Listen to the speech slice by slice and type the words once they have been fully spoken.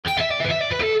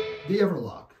The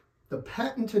Everlock, the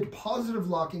patented positive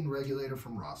locking regulator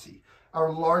from Rossi,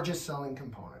 our largest selling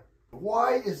component.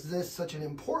 Why is this such an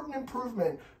important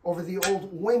improvement over the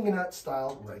old wingnut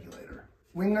style regulator?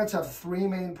 Wingnuts have three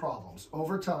main problems.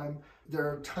 Over time, there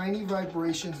are tiny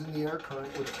vibrations in the air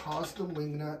current which cause the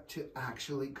wingnut to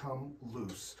actually come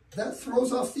loose. That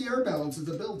throws off the air balance of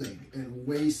the building and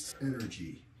wastes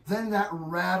energy. Then that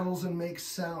rattles and makes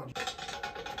sound.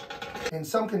 In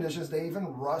some conditions, they even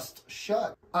rust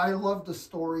shut. I love the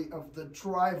story of the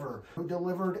driver who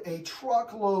delivered a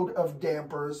truckload of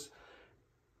dampers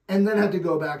and then had to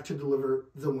go back to deliver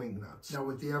the wingnuts. Now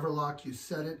with the Everlock, you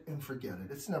set it and forget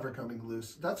it. It's never coming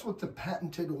loose. That's what the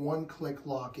patented one-click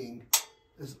locking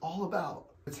is all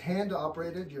about. It's hand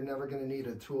operated, you're never gonna need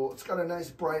a tool. It's got a nice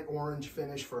bright orange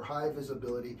finish for high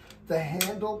visibility. The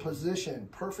handle position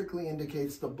perfectly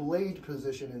indicates the blade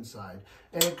position inside.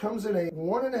 And it comes in a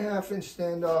 1.5-inch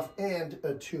standoff and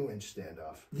a 2-inch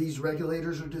standoff. These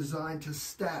regulators are designed to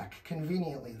stack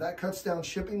conveniently. That cuts down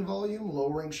shipping volume,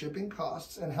 lowering shipping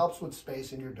costs, and helps with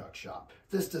space in your duck shop.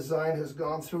 This design has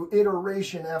gone through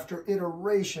iteration after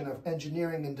iteration of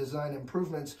engineering and design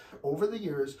improvements over the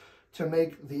years to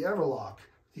make the Everlock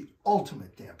the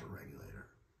ultimate damper regulator.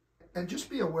 And just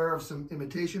be aware of some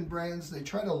imitation brands. They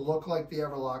try to look like the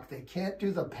Everlock. They can't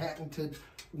do the patented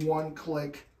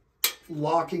one-click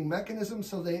locking mechanism,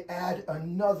 so they add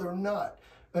another nut,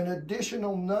 an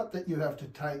additional nut that you have to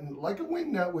tighten, like a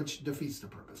wing nut, which defeats the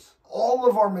purpose. All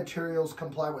of our materials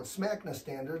comply with SMACNA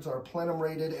standards, are plenum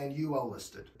rated and UL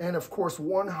listed. And of course,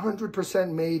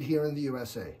 100% made here in the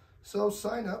USA. So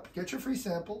sign up, get your free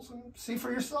samples, and see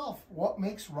for yourself what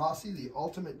makes Rossi the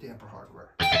ultimate damper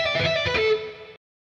hardware.